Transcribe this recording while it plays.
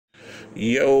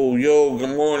Yo, yo,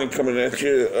 good morning, coming at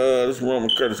you. This is Roman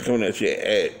Curtis coming at you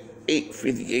at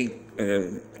 8:58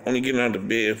 and only getting out of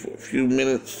bed for a few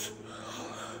minutes.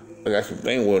 I got some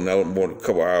things, well, now more than a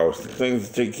couple hours, some things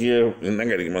to take care of, and I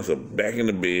gotta get myself back in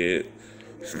the bed,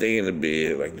 stay in the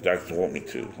bed like the doctors want me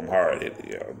to. I'm hard-headed,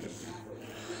 y'all.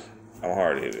 I'm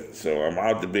hard-headed. So I'm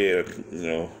out the bed,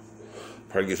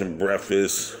 probably get some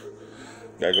breakfast.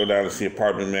 Gotta go down and see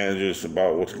apartment managers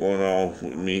about what's going on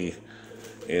with me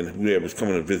and whoever's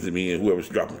coming to visit me and whoever's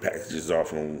dropping packages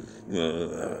off on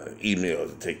emails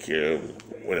to take care of,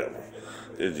 whatever.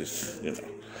 It's just.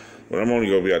 But I'm only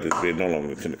going to be out this bed no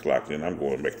longer than 10 o'clock, then I'm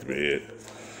going back to bed.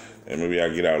 And maybe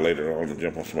I'll get out later on and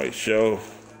jump on somebody's show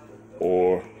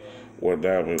or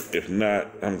whatnot. But if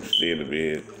not, I'm going to stay in the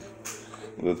bed.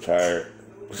 A little tired.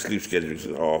 Sleep schedule is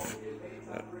off.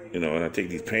 And I take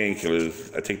these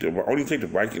painkillers. I only take the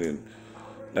Vicodin,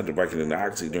 not the Vicodin, the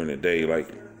Oxy during the day,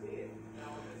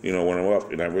 when I'm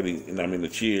up and I'm in the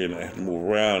chair and I have to move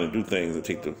around and do things, I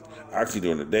take the Oxy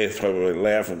during the day. That's why I'm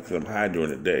laughing because I'm high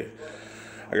during the day.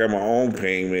 I got my own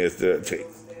pain meds that I take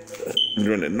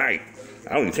during the night.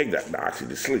 I don't even take the Oxy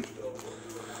to sleep.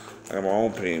 I got my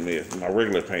own pain meds, my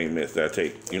regular pain meds that I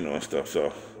take, and stuff.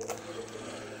 So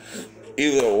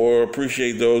either or,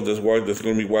 appreciate those that's going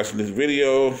to be watching this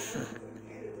video.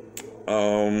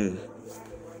 I'm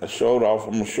going to show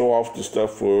off the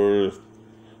stuff for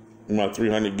my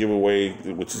 300 giveaway,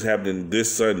 which is happening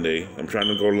this Sunday. I'm trying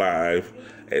to go live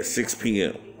at 6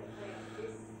 p.m.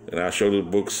 And I'll show the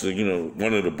books,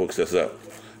 one of the books that's up.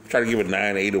 Try to give a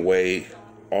 9-8 away,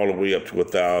 all the way up to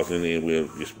 1,000, and we'll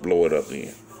just blow it up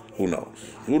then. Who knows?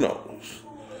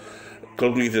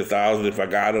 Close to 1,000 if I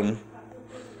got them,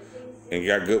 and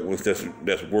got good ones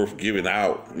that's worth giving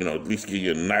out. At least give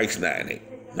you a nice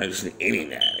 9-8, not just any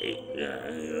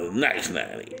 9-8. Nice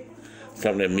 9-8.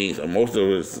 Something that means most of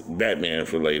it is Batman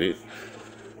related.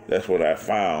 That's what I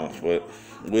found, but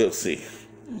we'll see.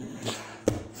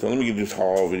 So let me get this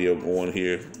haul video going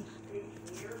here.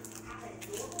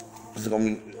 This is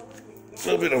going to be a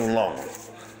little bit of a long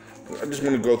one. I just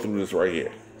want to go through this right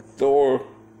here. Thor,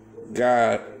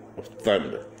 God of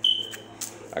Thunder.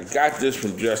 I got this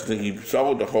from Justin. He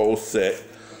sold the whole set.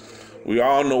 We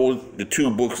all know the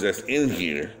two books that's in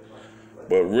here,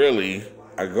 but really,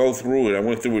 I go through it. I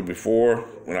went through it before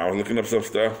when I was looking up some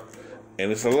stuff,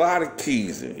 and it's a lot of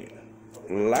keys in here.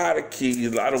 A lot of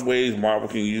keys, a lot of ways Marvel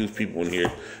can use people in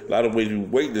here. A lot of ways we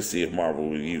wait to see if Marvel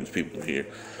will use people in here.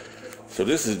 So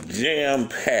this is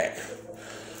jam-packed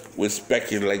with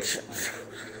speculations.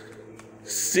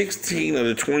 16 of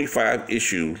the 25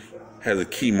 issues has a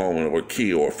key moment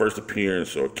or first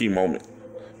appearance or key moment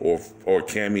or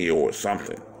cameo or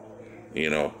something.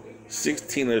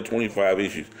 16 of the 25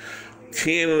 issues.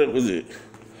 10 of it was it.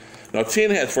 Now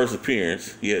 10 has first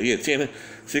appearance. Yeah,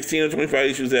 16 of 25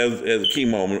 issues has a key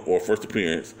moment or first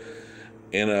appearance.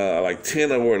 And like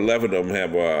 10 or 11 of them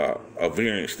have a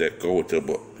variants that go with the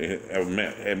book. Have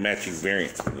matching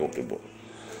variants that go with the book.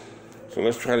 So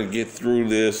let's try to get through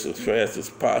this as fast as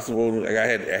possible. Like I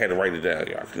had to write it down,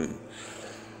 y'all,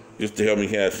 just to help me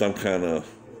have some kind of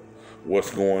what's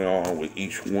going on with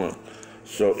each one.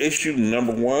 So issue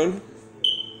number one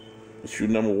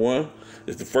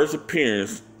is the first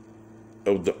appearance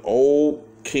of the old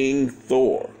King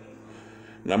Thor.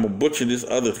 And I'm going to butcher this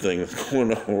other thing that's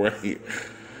going on right here.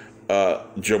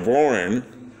 Jaboran,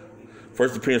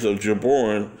 first appearance of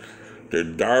Jaboran, the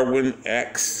Darwin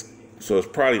axe. So it's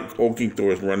probably old King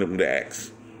Thor is running with the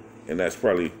axe. And that's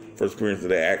probably first appearance of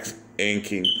the axe and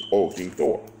old King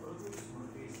Thor.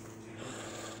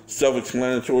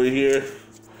 Self-explanatory here.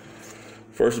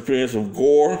 First appearance of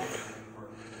Gorr.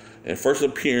 And first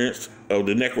appearance of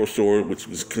the Necrosword, which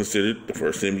was considered the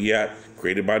first symbiote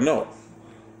created by Noah.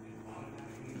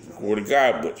 Or the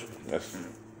God Butcher. That's,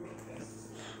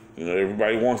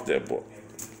 everybody wants that book.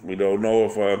 We don't know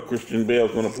if Christian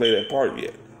Bale's going to play that part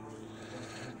yet.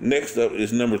 Next up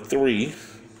is number 3.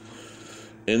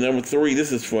 And number 3,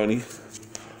 this is funny.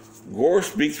 Gorr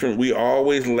speaks from, we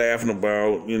always laughing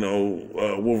about,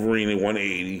 Wolverine in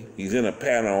 180. He's in a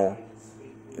panel,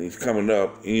 and he's coming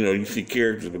up, and, you see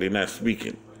characters, but they're not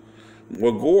speaking.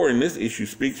 Well, Gorr in this issue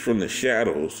speaks from the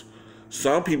shadows.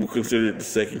 Some people consider it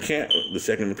the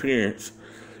second appearance,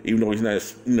 even though he's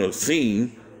not,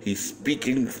 seen. He's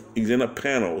speaking. He's in a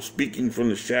panel, speaking from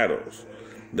the shadows.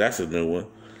 That's a new one.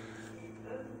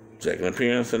 Second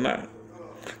appearance or not?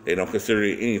 They don't consider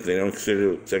it anything. They don't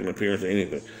consider it second appearance or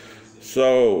anything.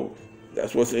 So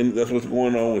that's what's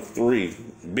going on with 3.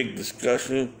 Big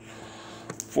discussion.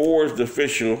 4 is the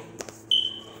official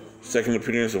second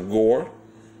appearance of Gorr.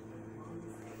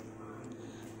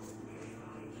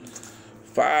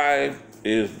 5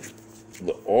 is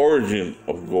the origin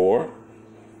of Gorr.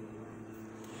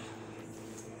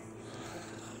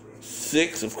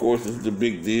 6, of course, is the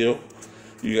big deal.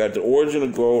 You got the origin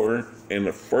of Gorr and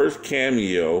the first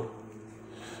cameo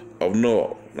of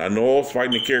Noel. Now, Noel's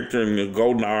fighting the character in the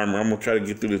golden armor. I'm going to try to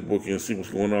get through this book and see what's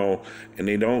going on. And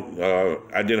they don't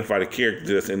identify the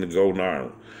character that's in the golden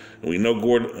armor. And we know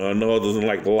Noel doesn't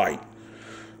like light.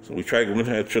 So we try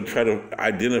to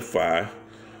identify,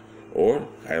 or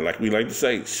like we like to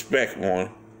say, spec on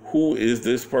who is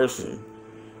this person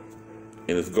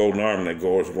in this golden armor that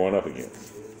Gorr's going up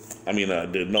against. I mean,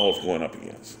 that Noel's going up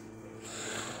against.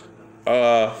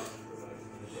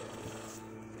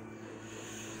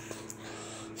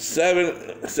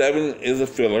 7 is a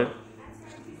filler.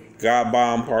 God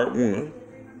Bomb Part 1.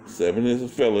 7 is a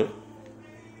filler.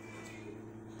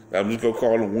 I'm just going to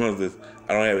call the ones that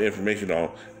I don't have information on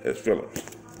as filler.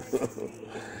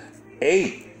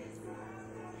 8.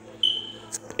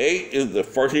 8 is the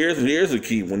first. Here's the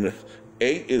key one.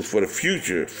 8 is for the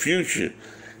future. Future.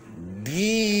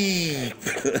 Deep.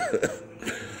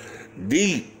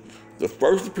 Deep. The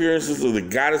first appearances of the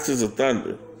goddesses of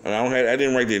thunder. I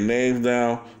didn't write their names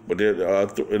down, but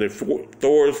they're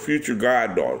Thor's future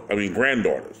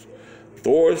granddaughters.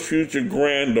 Thor's future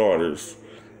granddaughters,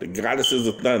 the goddesses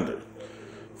of thunder.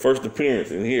 First appearance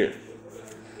in here.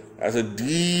 That's a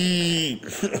deep,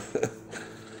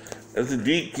 that's a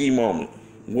deep key moment.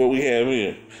 What we have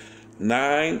here.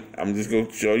 9, I'm just going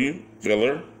to show you,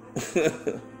 filler.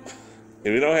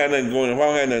 If you don't have nothing going, if I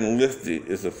don't have nothing listed,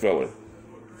 it's a filler.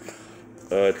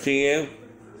 10,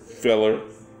 filler.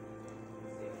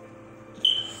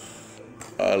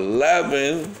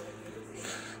 11.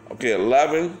 Okay,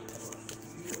 11.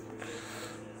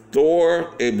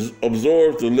 Thor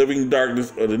absorbs the living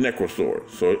darkness of the Necrosword.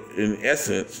 So, in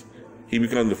essence, he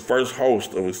becomes the first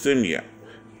host of a symbiote.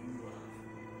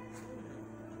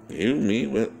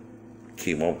 Well,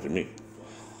 key moment to me.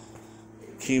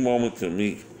 Key moment to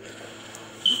me.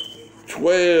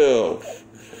 12.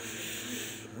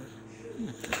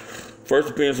 First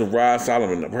appearance of Rod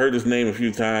Solomon. I've heard this name a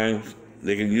few times.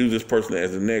 They can use this person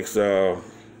as the next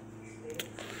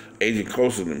Agent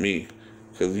Coulson to me,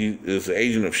 because he is an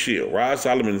agent of S.H.I.E.L.D. Rod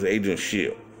Solomon is an agent of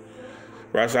S.H.I.E.L.D.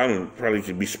 Rod Solomon probably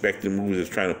could be spec'ing movies that's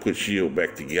trying to put S.H.I.E.L.D.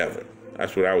 back together.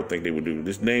 That's what I would think they would do.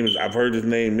 I've heard this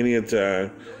name many a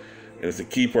time, and it's a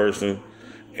key person,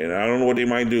 and I don't know what they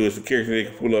might do. It's a character they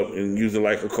can pull up and use it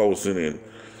like a Coulson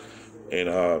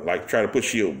and like try to put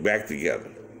S.H.I.E.L.D. back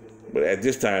together. But at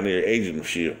this time, they're agent of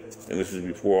S.H.I.E.L.D., and this is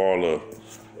before all the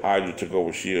Hydra took over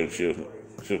S.H.I.E.L.D.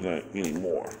 S.H.I.E.L.D.'s not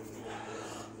anymore.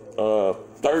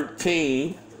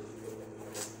 13.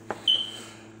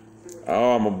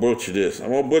 Oh, I'm going to butcher this.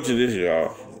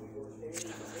 Y'all.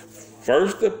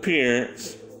 First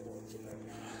appearance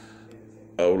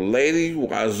of Lady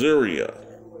Waziria.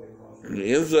 It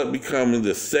ends up becoming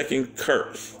the second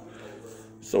curse.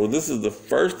 So this is the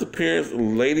first appearance of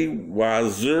Lady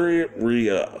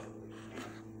Waziria.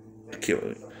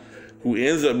 Killing it. Who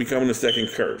ends up becoming the second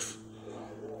curse.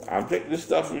 I think this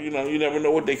stuff, you never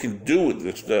know what they can do with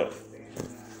this stuff.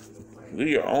 Do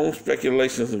your own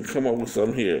speculations and come up with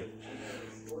something here.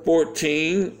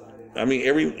 14,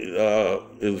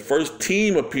 is the first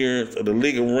team appearance of the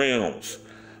League of Realms.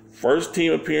 First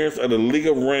team appearance of the League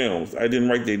of Realms. I didn't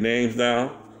write their names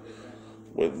down,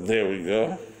 but there we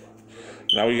go.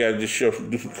 Now we got to just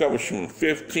do some coverage from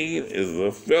 15 is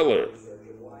the filler.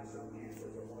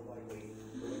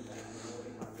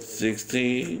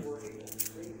 16,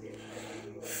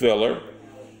 filler.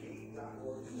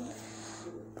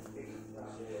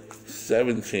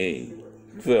 17,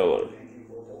 filler.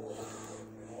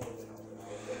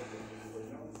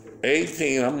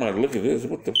 18, I'm like, look at this.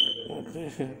 What the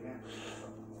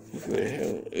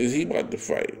hell is he about to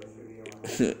fight?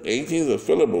 18 is a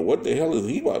filler, but what the hell is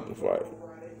he about to fight?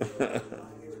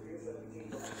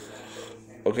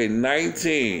 Okay,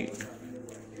 19.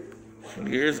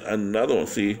 Here's another one.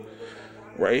 See,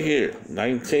 right here,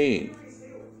 19.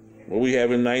 What we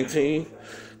have in 19?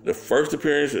 The first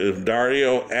appearance is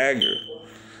Dario Agger,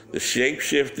 the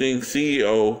shape-shifting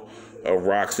CEO of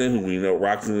Roxxon, who we know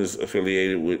Roxxon is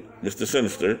affiliated with Mr.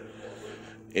 Sinister.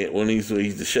 And when he's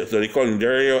the so they call him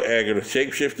Dario Agger, the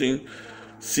shape-shifting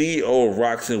CEO of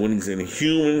Roxxon when he's in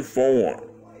human form.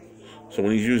 So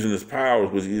when he's using his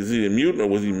powers, is he a mutant or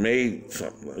was he made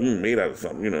something? He was made out of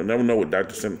something. Never know what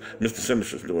Mr.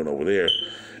 Sinister's doing over there.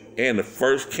 And the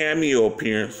first cameo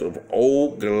appearance of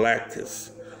Old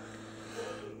Galactus.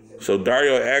 So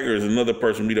Dario Agger is another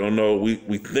person we don't know. We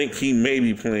think he may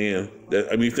be playing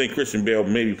that. We think Christian Bale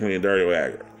may be playing Dario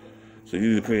Agger. So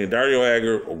he's either playing Dario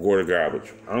Agger or Gorr the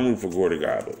Garbage. I'm rooting for Gorr the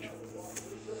Garbage.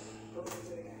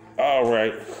 All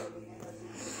right.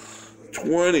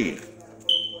 20.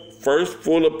 First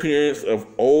full appearance of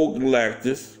Old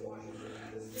Galactus.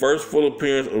 First full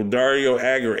appearance of Dario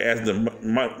Agger as the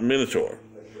Minotaur.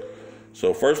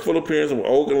 So first full appearance of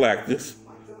Old Galactus.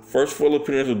 First full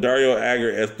appearance of Dario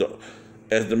Agger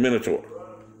as the Minotaur.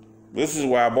 This is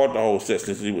why I bought the whole set,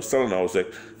 since he was selling the whole set.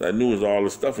 I knew there was all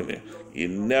this stuff in there. You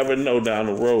never know down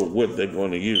the road what they're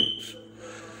going to use.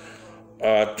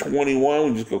 21,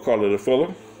 we just gonna call it a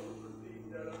filler.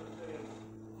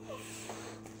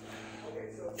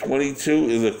 22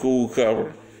 is a cool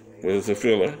cover, but it's a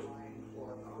filler.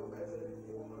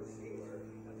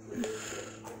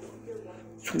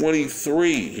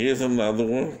 23, here's another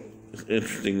one. It's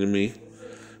interesting to me.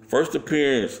 First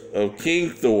appearance of King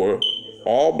Thor,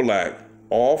 all black,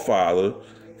 all father,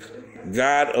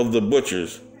 god of the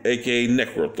butchers, aka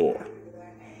Necro Thor.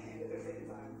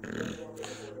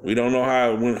 We don't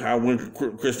know when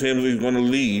Chris Hemsworth is going to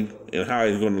leave, and how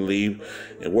he's going to leave,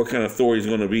 and what kind of Thor he's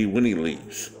going to be when he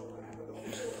leaves.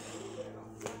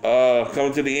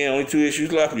 Coming to the end, only 2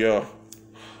 issues left, y'all.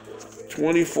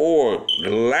 24,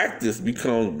 Galactus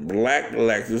becomes Black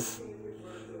Galactus,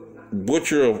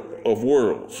 Butcher of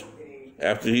Worlds,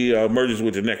 after he merges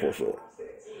with the Necrosword.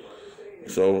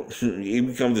 So he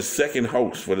becomes the second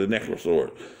host for the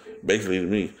Necrosword, basically to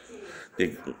me.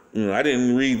 I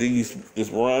didn't read this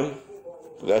run,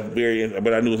 but I knew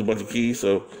it was a bunch of keys,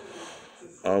 so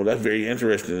that's very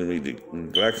interesting to me. Did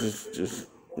Galactus just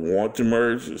want to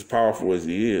merge, as powerful as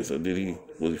he is, or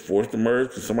was he forced to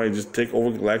merge? Did somebody just take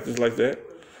over Galactus like that?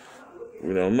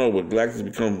 We don't know, but Galactus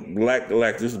becomes Black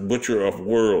Galactus, Butcher of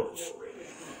Worlds.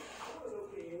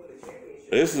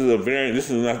 This is a variant.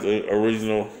 This is not the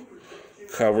original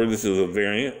cover. This is a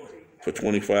variant for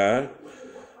 25.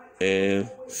 And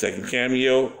second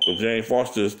cameo of Jane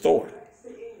Foster as Thor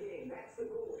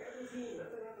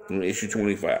in issue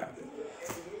 25.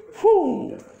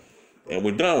 Whew. And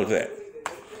we're done with that.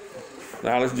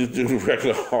 Now let's just do the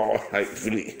regular All Right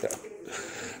video.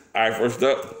 All right, first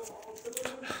up,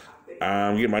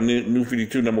 I'm getting my New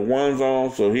 52 number 1s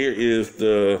on. So here is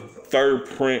the 3rd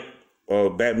print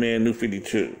of Batman New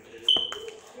 52.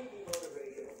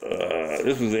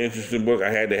 This was an interesting book.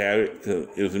 I had to have it because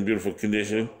it was in beautiful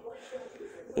condition.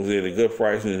 It was at a good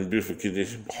price and in beautiful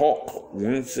condition. Hulk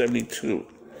 172.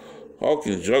 Hulk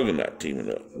and Juggernaut teaming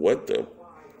up. What the?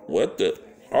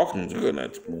 Hulk and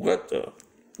Juggernaut. What the?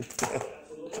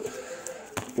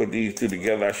 Put these 2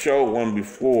 together. I showed one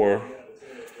before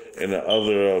in the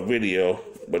other video,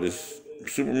 but it's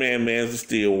Superman Mans of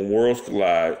Steel When Worlds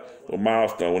Collide with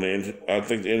Milestone. I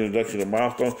think the introduction of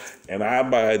Milestone, and I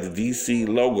buy the DC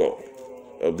logo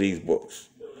of these books.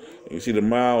 You see the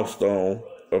Milestone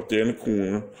up there in the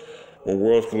corner. When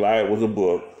Worlds Collide was a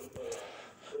book.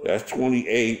 That's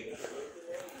 28.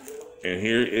 And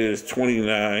here is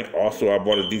 29. Also, I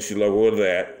bought a DC logo of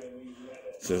that.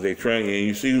 Since they trying, and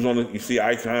you see who's on you see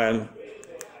Icon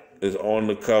is on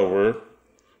the cover,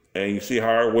 and you see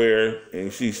Hardware, and you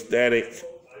see Static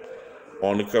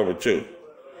on the cover too.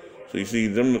 So you see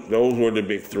those were the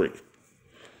big 3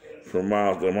 from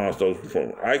Milestone.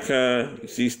 From Icon, you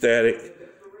see Static,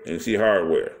 and you see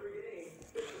Hardware.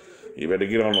 You better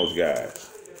get on those guys.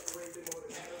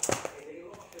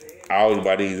 I always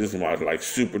buy these. This is my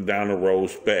super down the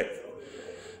road spec.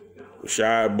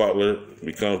 Rashad Butler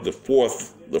becomes the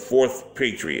fourth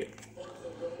Patriot.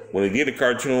 When they did the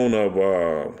cartoon of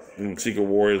Secret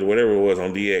Warriors or whatever it was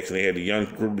on DX, and they had the young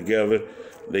group together,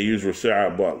 they used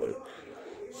Rashad Butler.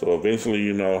 So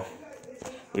eventually,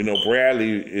 we know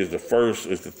Bradley is the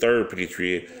 3rd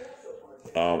Patriot.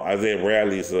 Isaiah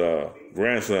Bradley's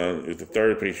grandson is the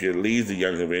 3rd Patriot, leads the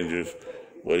Young Avengers,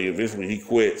 but eventually he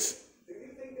quits,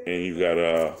 and you got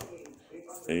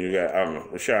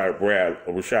Rashad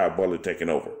Butler taking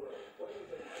over.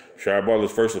 Rashad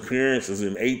Butler's first appearance is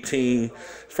in 18.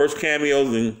 First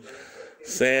cameos in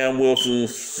Sam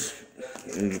Wilson's.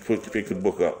 Let me pick the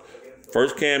book up.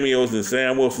 First cameos in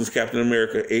Sam Wilson's Captain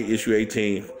America, issue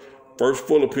 18. First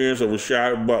full appearance of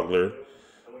Rashad Butler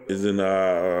is in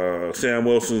Sam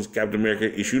Wilson's Captain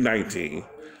America, issue 19.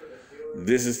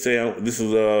 This is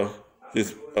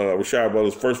Rashad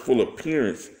Butler's first full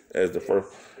appearance as the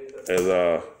fourth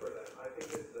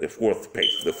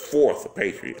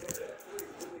Patriot.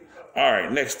 All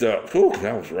right, next up. Whew,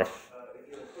 that was rough.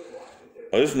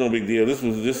 Oh, this is no big deal. This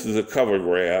is a cover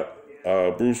grab.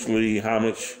 Bruce Lee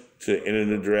homage to Enter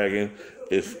the Dragon.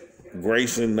 It's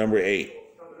Grayson number 8.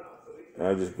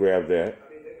 I just grabbed that.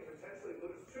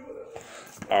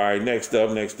 All right, next up.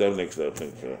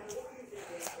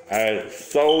 I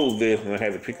sold this and I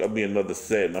had to pick up me another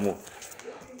set, and I'm gonna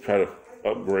try to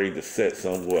upgrade the set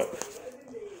somewhat.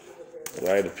 So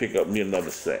I had to pick up me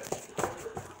another set.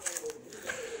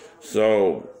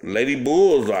 So, Lady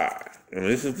Bullseye. And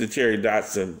this is the Terry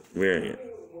Dodson variant.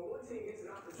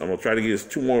 I'm going to try to get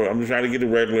two more. I'm going to try to get the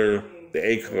regular, the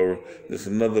A cover. There's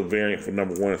another variant for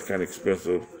number 1. It's kind of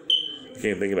expensive. I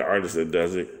can't think of the artist that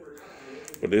does it.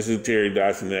 But this is Terry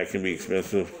Dodson. That can be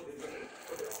expensive.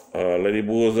 Lady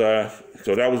Bullseye.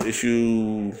 So that was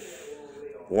issue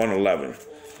 111.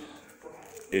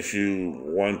 Issue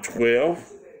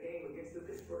 112.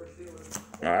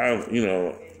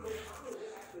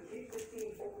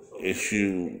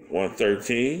 Issue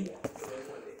 113.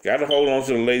 Got to hold on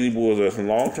to the Lady Bullseye. It's a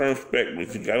long-term spec,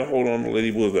 but you got to hold on to Lady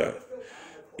Bullseye.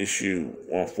 Issue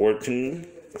 114.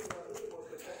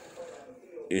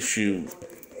 Issue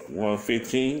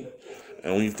 115.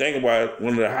 And when you think about it,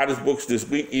 one of the hottest books this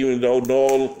week, even though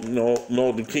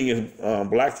Noel the King is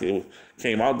Black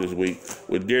came out this week,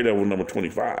 with Daredevil number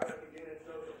 25.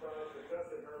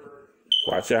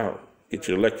 Watch out. Get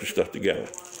your electric stuff together.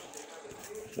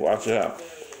 Watch out.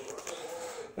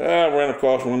 I ran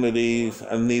across one of these.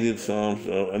 I needed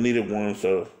one,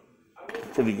 so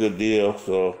pretty good deal.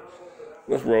 So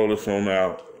let's roll this one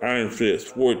out. Iron Fist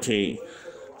 14.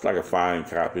 It's like a fine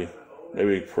copy.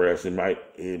 Maybe press. It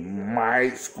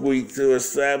might squeak to a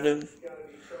 7.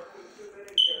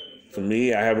 To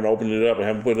me, I haven't opened it up. I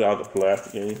haven't put it out the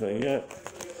plastic or anything yet.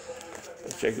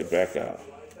 Let's check the back out.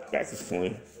 Back is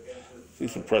clean. See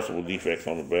some pressable defects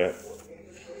on the back.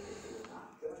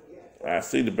 I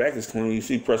see the back is clean. You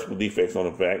see pressable defects on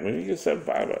the back. Maybe you get 7.5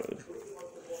 out of it.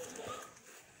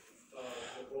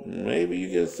 Maybe you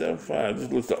get 7.5.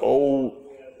 This looks old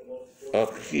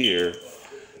up here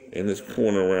in this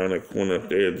corner, around that corner up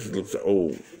there. This looks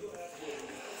old.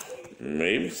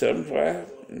 Maybe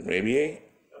 7.5. Maybe 8.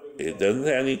 It doesn't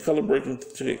have any color breaking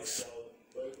ticks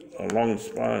along the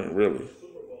spine, really.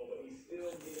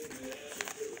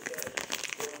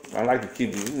 I like to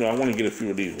keep these, I want to get a few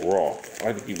of these raw. I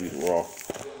like to keep these raw. All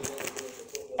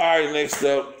right, next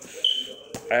up,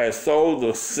 I had sold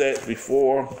the set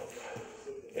before,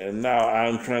 and now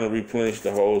I'm trying to replenish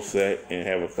the whole set and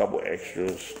have a couple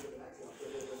extras.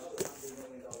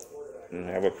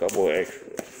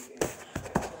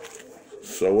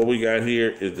 So what we got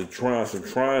here is some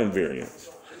Tron variants.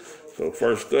 So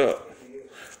first up,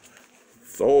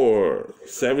 Thor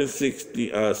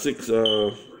 617,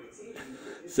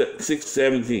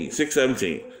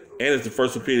 and it's the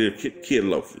first appearance of Kid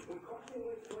Loki.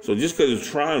 So just because it's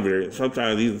Tron variant,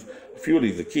 sometimes a few of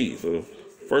these are key. So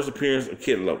first appearance of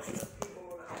Kid Loki.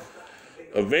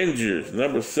 Avengers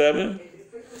number 7.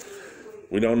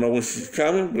 We don't know when she's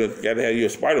coming, but got to have you a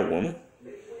Spider-Woman.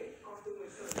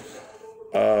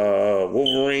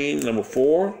 Wolverine number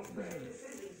 4.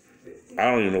 I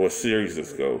don't even know what series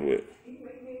this goes with.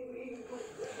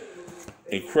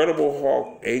 Incredible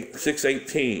Hulk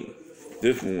 618.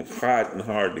 This one was hot and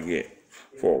hard to get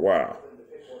for a while.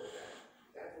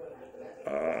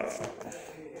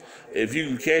 If you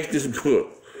can catch this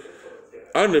book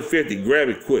under 50, grab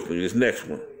it quickly. This next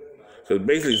one. So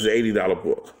basically, it's an $80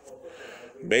 book.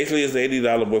 Basically, it's an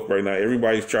 $80 book right now.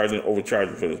 Everybody's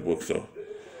overcharging for this book. So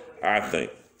I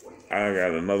think I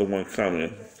got another one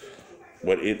coming,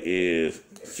 but it is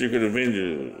Secret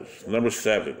Avengers number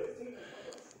 7.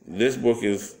 This book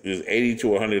is $80 to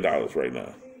 $100 right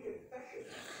now.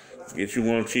 Get you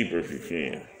one cheaper if you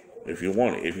can, if you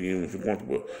want it, if you want the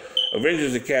book.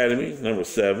 Avengers Academy number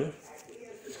 7.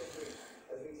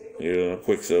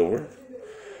 Quicksilver,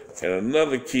 and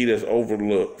another key that's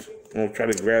overlooked. I'm gonna try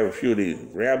to grab a few of these.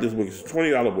 Grab this book. It's a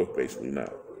 $20 book basically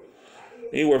now.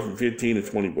 Anywhere from 15 to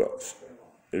 20 bucks.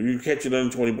 If you catch it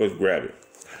under 20 bucks, grab it.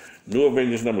 New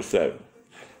Avengers number 7.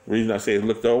 The reason I say it's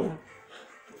looked over.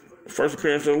 First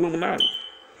appearance of the Illuminati.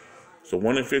 So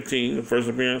 1 in 15, the first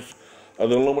appearance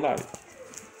of the Illuminati.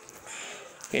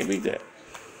 Can't beat that.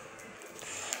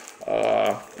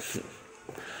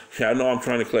 I know I'm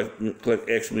trying to collect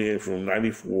X-Men from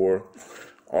 94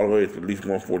 all the way to at least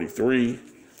 143.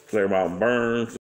 Claremont Burns.